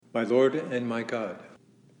My Lord and my God,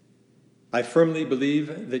 I firmly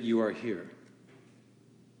believe that you are here,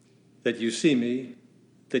 that you see me,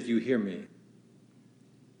 that you hear me.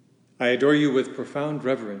 I adore you with profound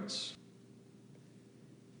reverence.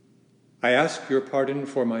 I ask your pardon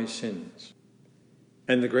for my sins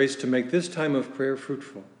and the grace to make this time of prayer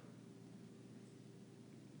fruitful.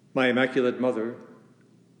 My Immaculate Mother,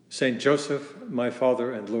 Saint Joseph, my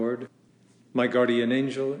Father and Lord, my guardian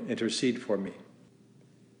angel, intercede for me.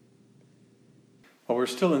 Well, we're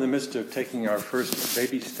still in the midst of taking our first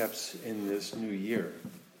baby steps in this new year.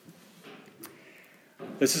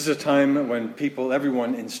 This is a time when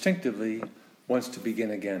everyone instinctively wants to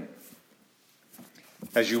begin again.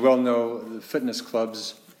 As you well know, the fitness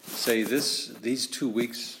clubs say these 2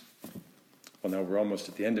 weeks, well, now we're almost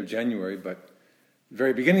at the end of January, but the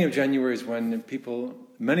very beginning of January is when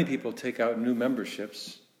many people take out new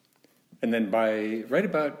memberships, and then right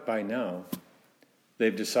about by now,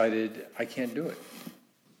 they've decided, I can't do it.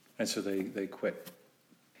 And so they quit.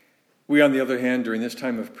 We, on the other hand, during this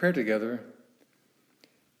time of prayer together,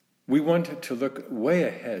 we want to look way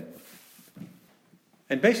ahead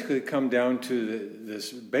and basically come down to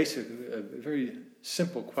this basic, very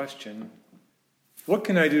simple question. What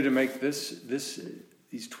can I do to make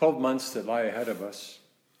these 12 months that lie ahead of us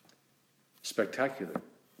spectacular?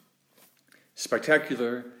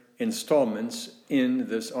 Spectacular installments in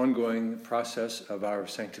this ongoing process of our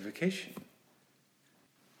sanctification.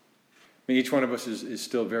 I mean, each one of us is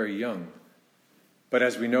still very young, but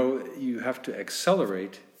as we know, you have to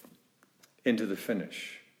accelerate into the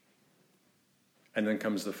finish. And then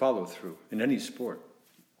comes the follow-through in any sport,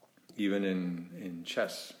 even in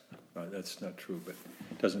chess. That's not true, but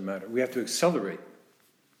it doesn't matter. We have to accelerate,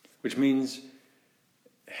 which means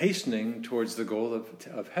hastening towards the goal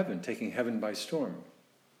of heaven, taking heaven by storm.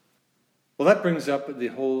 Well, that brings up the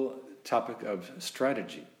whole topic of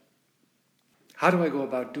strategy. How do I go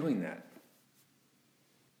about doing that?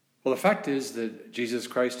 Well, the fact is that Jesus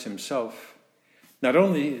Christ himself not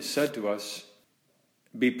only said to us,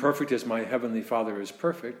 "Be perfect as my heavenly Father is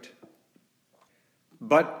perfect,"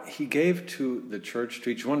 but he gave to the church,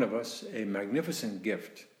 to each one of us, a magnificent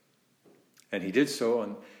gift. And he did so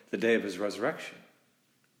on the day of his resurrection.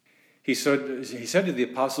 He said to the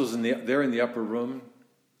apostles there in the upper room,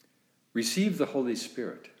 "Receive the Holy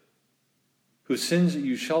Spirit, whose sins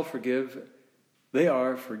you shall forgive, they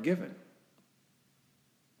are forgiven.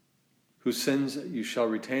 Whose sins you shall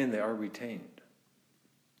retain, they are retained."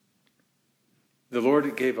 The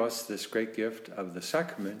Lord gave us this great gift of the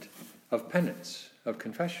sacrament of penance, of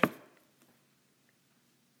confession.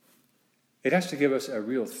 It has to give us a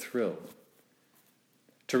real thrill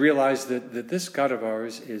to realize that this God of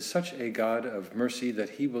ours is such a God of mercy that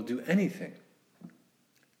he will do anything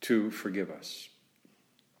to forgive us.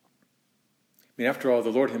 I mean, after all,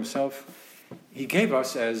 the Lord himself, he gave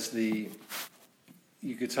us as you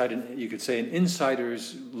could say an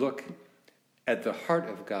insider's look at the heart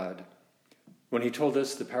of God when he told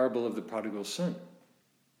us the parable of the prodigal son.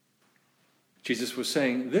 Jesus was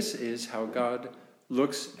saying, this is how God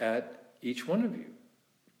looks at each one of you.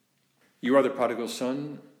 You are the prodigal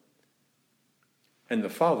son, and the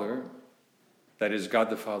Father, that is God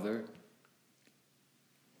the Father,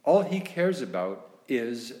 all he cares about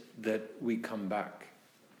is that we come back,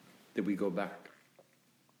 that we go back.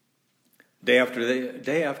 Day after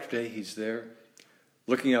day, he's there,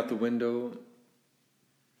 looking out the window,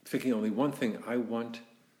 thinking only one thing, I want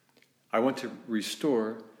to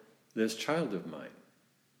restore this child of mine.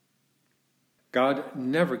 God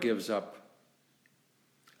never gives up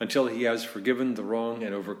until he has forgiven the wrong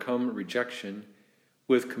and overcome rejection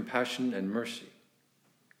with compassion and mercy.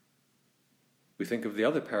 We think of the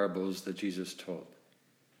other parables that Jesus told.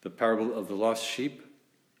 The parable of the lost sheep,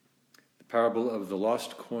 the parable of the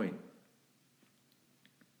lost coin.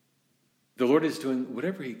 The Lord is doing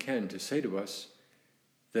whatever he can to say to us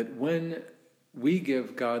that when we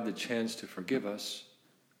give God the chance to forgive us,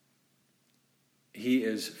 he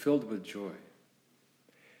is filled with joy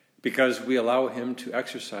because we allow him to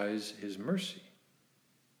exercise his mercy.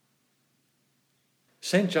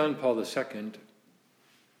 St. John Paul II,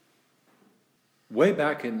 way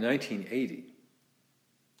back in 1980,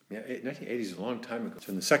 1980 is a long time ago, so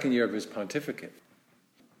in the second year of his pontificate,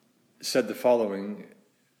 said the following,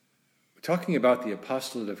 talking about the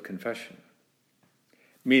apostolate of confession,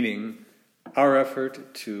 meaning our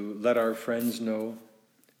effort to let our friends know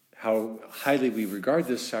how highly we regard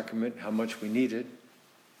this sacrament, how much we need it,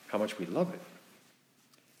 how much we love it.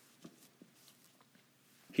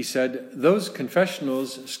 He said, those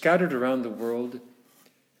confessionals scattered around the world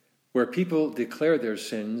where people declare their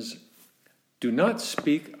sins do not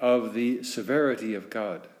speak of the severity of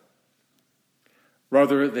God,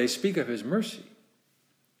 Rather, they speak of his mercy.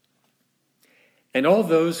 And all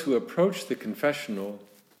those who approach the confessional,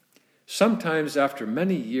 sometimes after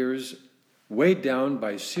many years, weighed down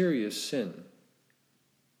by serious sin,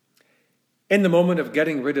 in the moment of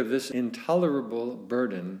getting rid of this intolerable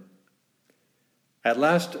burden, at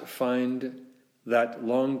last find that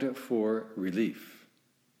longed-for relief.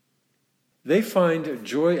 They find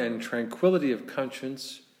joy and tranquility of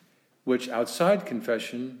conscience, which outside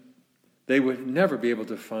confession they would never be able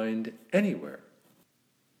to find anywhere.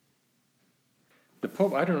 The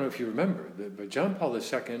Pope, I don't know if you remember, but John Paul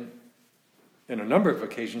II, on a number of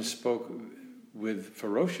occasions, spoke with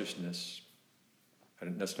ferociousness,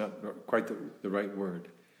 and that's not quite the right word,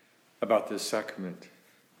 about this sacrament.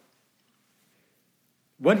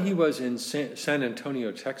 When he was in San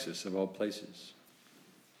Antonio, Texas, of all places,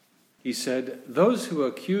 he said, "Those who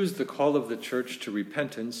accuse the call of the Church to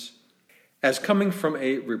repentance as coming from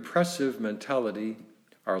a repressive mentality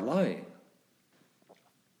are lying.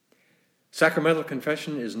 Sacramental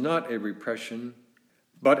confession is not a repression,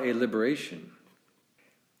 but a liberation.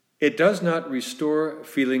 It does not restore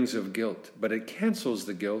feelings of guilt, but it cancels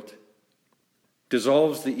the guilt,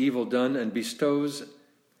 dissolves the evil done, and bestows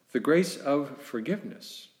the grace of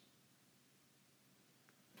forgiveness."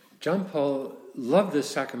 John Paul loved this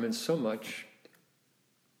sacrament so much,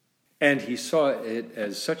 and he saw it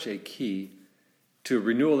as such a key to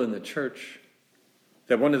renewal in the church,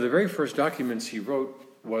 that one of the very first documents he wrote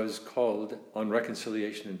was called On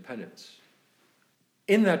Reconciliation and Penance.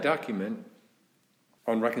 In that document,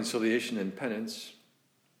 on reconciliation and penance,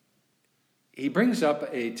 he brings up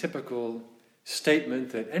a typical statement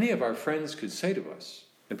that any of our friends could say to us,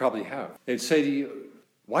 and probably have. They'd say to you,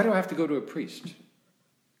 "Why do I have to go to a priest?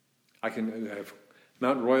 I can have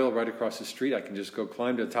Mount Royal right across the street. I can just go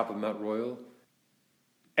climb to the top of Mount Royal,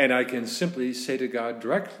 and I can simply say to God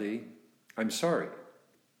directly, 'I'm sorry.'"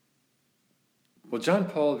 Well, John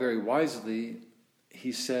Paul, very wisely,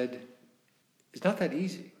 he said, it's not that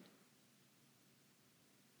easy.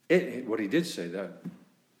 What he did say, that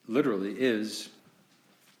literally is,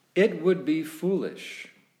 it would be foolish,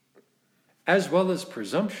 as well as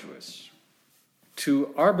presumptuous,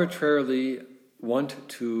 to arbitrarily want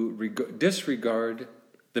to disregard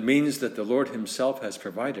the means that the Lord himself has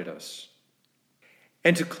provided us,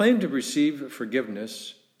 and to claim to receive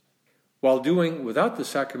forgiveness while doing without the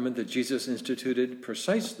sacrament that Jesus instituted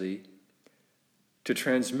precisely to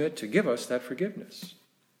give us that forgiveness.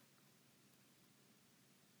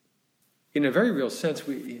 In a very real sense,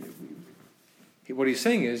 what he's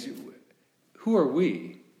saying is, who are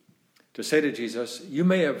we to say to Jesus, "You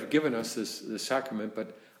may have given us this sacrament,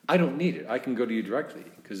 but I don't need it. I can go to you directly."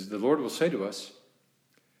 Because the Lord will say to us,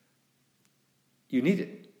 "You need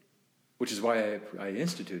it," which is why I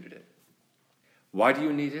instituted it. Why do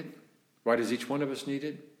you need it? Why does each one of us need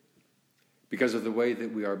it? Because of the way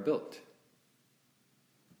that we are built.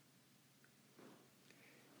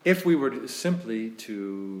 If we were simply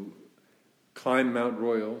to climb Mount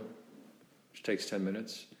Royal, which takes 10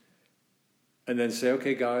 minutes, and then say,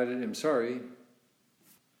 "Okay, God, I'm sorry,"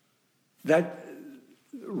 that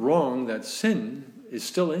wrong, that sin, is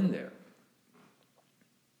still in there.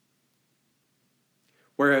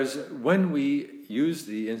 Whereas when we use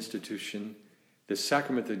the institution, the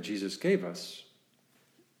sacrament that Jesus gave us,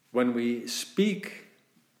 when we speak,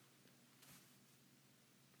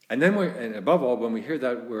 and above all, when we hear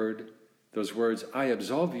those words, "I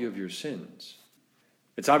absolve you of your sins,"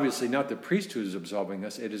 it's obviously not the priest who's absolving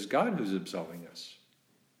us, it is God who's absolving us.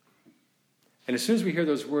 And as soon as we hear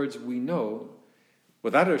those words, we know,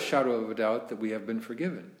 without a shadow of a doubt, that we have been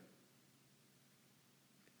forgiven.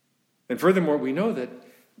 And furthermore, we know that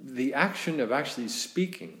the action of actually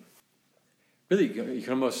speaking, really, you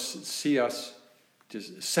can almost see us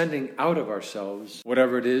just sending out of ourselves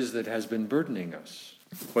whatever it is that has been burdening us,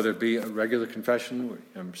 whether it be a regular confession, where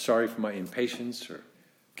I'm sorry for my impatience, or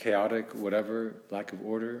chaotic, whatever, lack of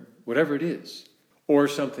order, whatever it is, or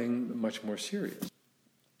something much more serious.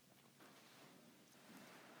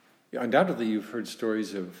 Undoubtedly, you've heard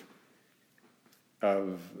stories of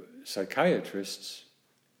psychiatrists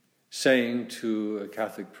saying to a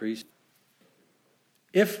Catholic priest,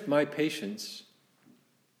 "If my patients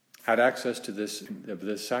had access to this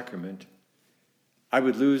sacrament, I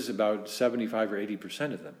would lose about 75 or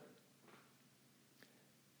 80% of them,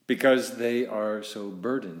 because they are so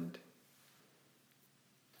burdened.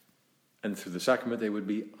 And through the sacrament, they would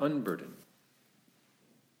be unburdened."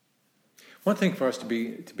 One thing for us to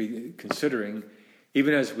be considering,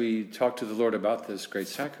 even as we talk to the Lord about this great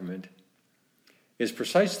sacrament, is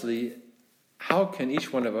precisely how can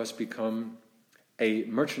each one of us become a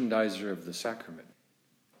merchandiser of the sacrament?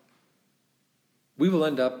 we will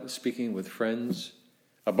end up speaking with friends,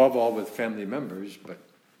 above all with family members, but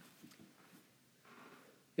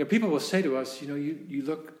people will say to us,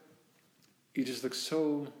 you just look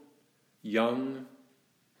so young,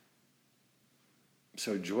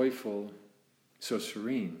 so joyful, so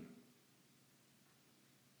serene.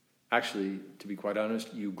 Actually, to be quite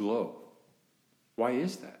honest, you glow. Why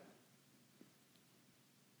is that?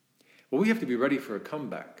 Well, we have to be ready for a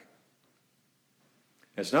comeback.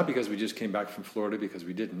 And it's not because we just came back from Florida, because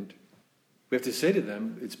we didn't. We have to say to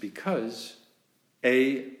them, it's because,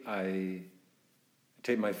 A, I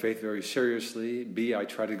take my faith very seriously. B, I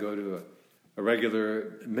try to go to a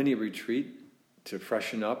regular mini retreat to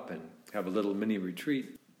freshen up and have a little mini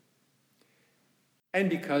retreat. And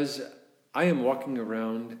because I am walking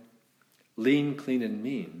around lean, clean, and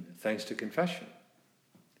mean, thanks to confession.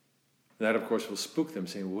 And that, of course, will spook them,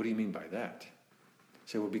 saying, well, what do you mean by that?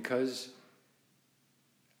 Say, well, because...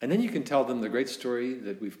 And then you can tell them the great story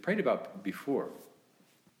that we've prayed about before.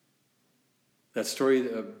 That story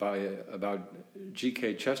about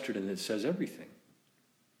G.K. Chesterton that says everything.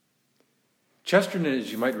 Chesterton,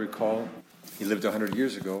 as you might recall, he lived 100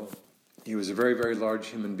 years ago. He was a very, very large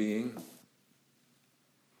human being.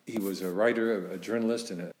 He was a writer, a journalist,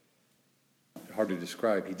 and hard to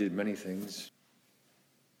describe. He did many things.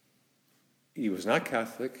 He was not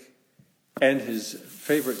Catholic, and his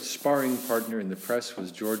favorite sparring partner in the press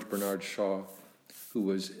was George Bernard Shaw, who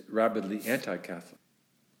was rabidly anti-Catholic.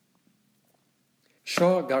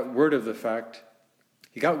 Shaw got wind of the fact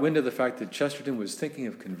that Chesterton was thinking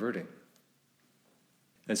of converting.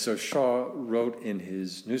 And so Shaw wrote in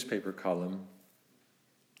his newspaper column,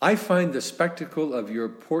 I find the spectacle of your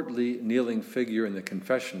portly, kneeling figure in the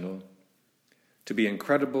confessional to be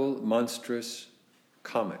incredible, monstrous,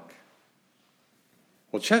 comic.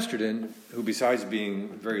 Well, Chesterton, who besides being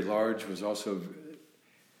very large was also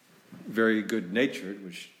very good-natured,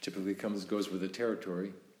 which typically goes with the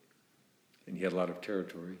territory, and he had a lot of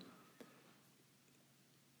territory,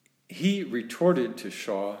 he retorted to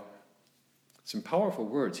Shaw some powerful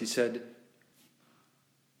words. He said,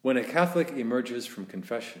 when a Catholic emerges from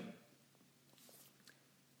confession,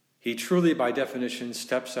 he truly, by definition,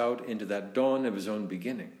 steps out into that dawn of his own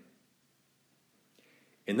beginning.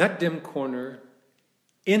 In that dim corner,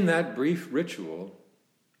 in that brief ritual,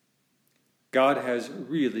 God has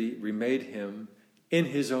really remade him in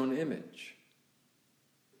his own image.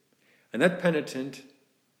 And that penitent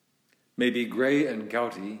may be gray and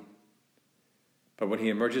gouty, but when he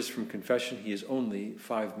emerges from confession, he is only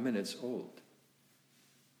 5 minutes old.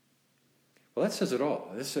 Well, that says it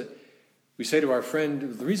all. We say to our friend,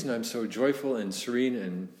 the reason I'm so joyful and serene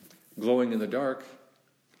and glowing in the dark,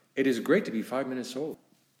 it is great to be 5 minutes old.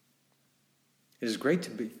 It is great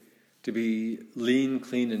to be lean,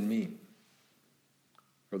 clean, and mean.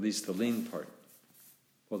 Or at least the lean part,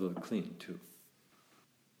 although the clean too.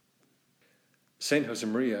 Saint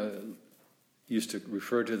Josemaria used to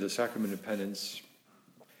refer to the sacrament of penance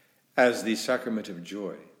as the sacrament of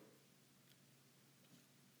joy,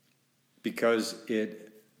 because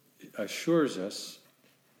it assures us,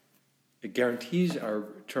 it guarantees our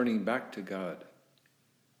turning back to God.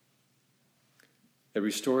 It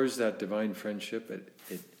restores that divine friendship.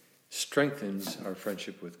 It strengthens our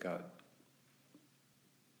friendship with God.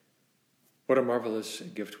 What a marvelous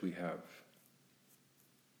gift we have.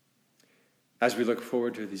 As we look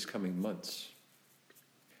forward to these coming months,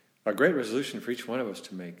 a great resolution for each one of us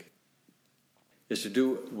to make is to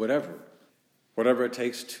do whatever it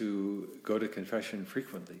takes to go to confession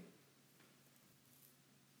frequently.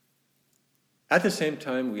 At the same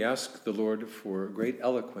time, we ask the Lord for great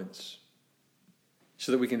eloquence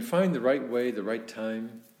so that we can find the right way, the right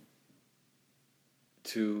time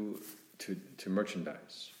to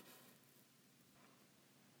merchandise.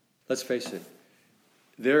 Let's face it,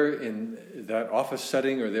 there in that office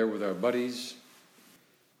setting or there with our buddies,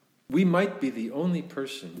 we might be the only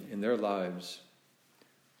person in their lives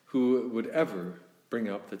who would ever bring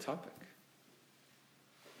up the topic.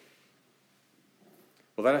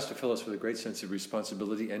 Well, that has to fill us with a great sense of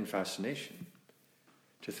responsibility and fascination.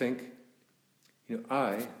 To think,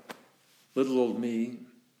 I, little old me,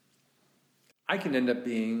 I can end up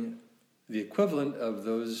being the equivalent of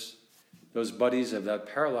those buddies of that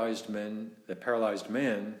paralyzed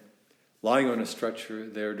man lying on a stretcher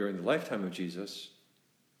there during the lifetime of Jesus.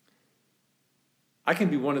 I can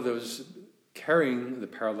be one of those carrying the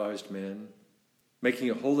paralyzed man, making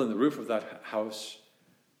a hole in the roof of that house,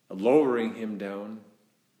 lowering him down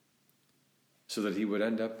so that he would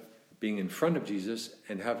end up being in front of Jesus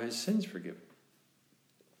and have his sins forgiven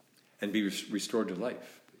and be restored to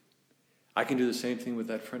life. I can do the same thing with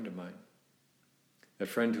that friend of mine. That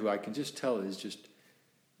friend who I can just tell is just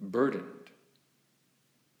burdened.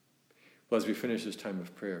 Well, as we finish this time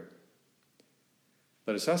of prayer,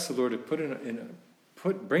 let us ask the Lord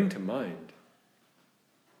to bring to mind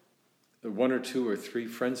the one or two or three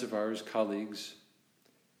friends of ours, colleagues,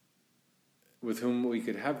 with whom we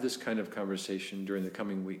could have this kind of conversation during the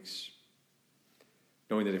coming weeks,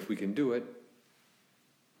 knowing that if we can do it,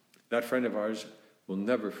 that friend of ours will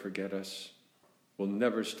never forget us, will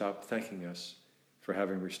never stop thanking us for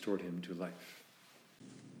having restored him to life.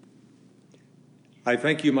 I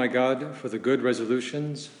thank you, my God, for the good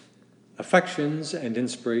resolutions, affections, and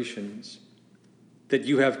inspirations that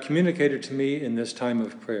you have communicated to me in this time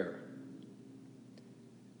of prayer.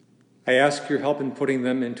 I ask your help in putting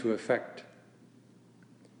them into effect.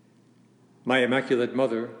 My Immaculate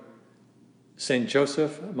Mother, Saint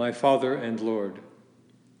Joseph, my Father and Lord,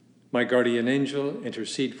 my guardian angel,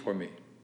 intercede for me.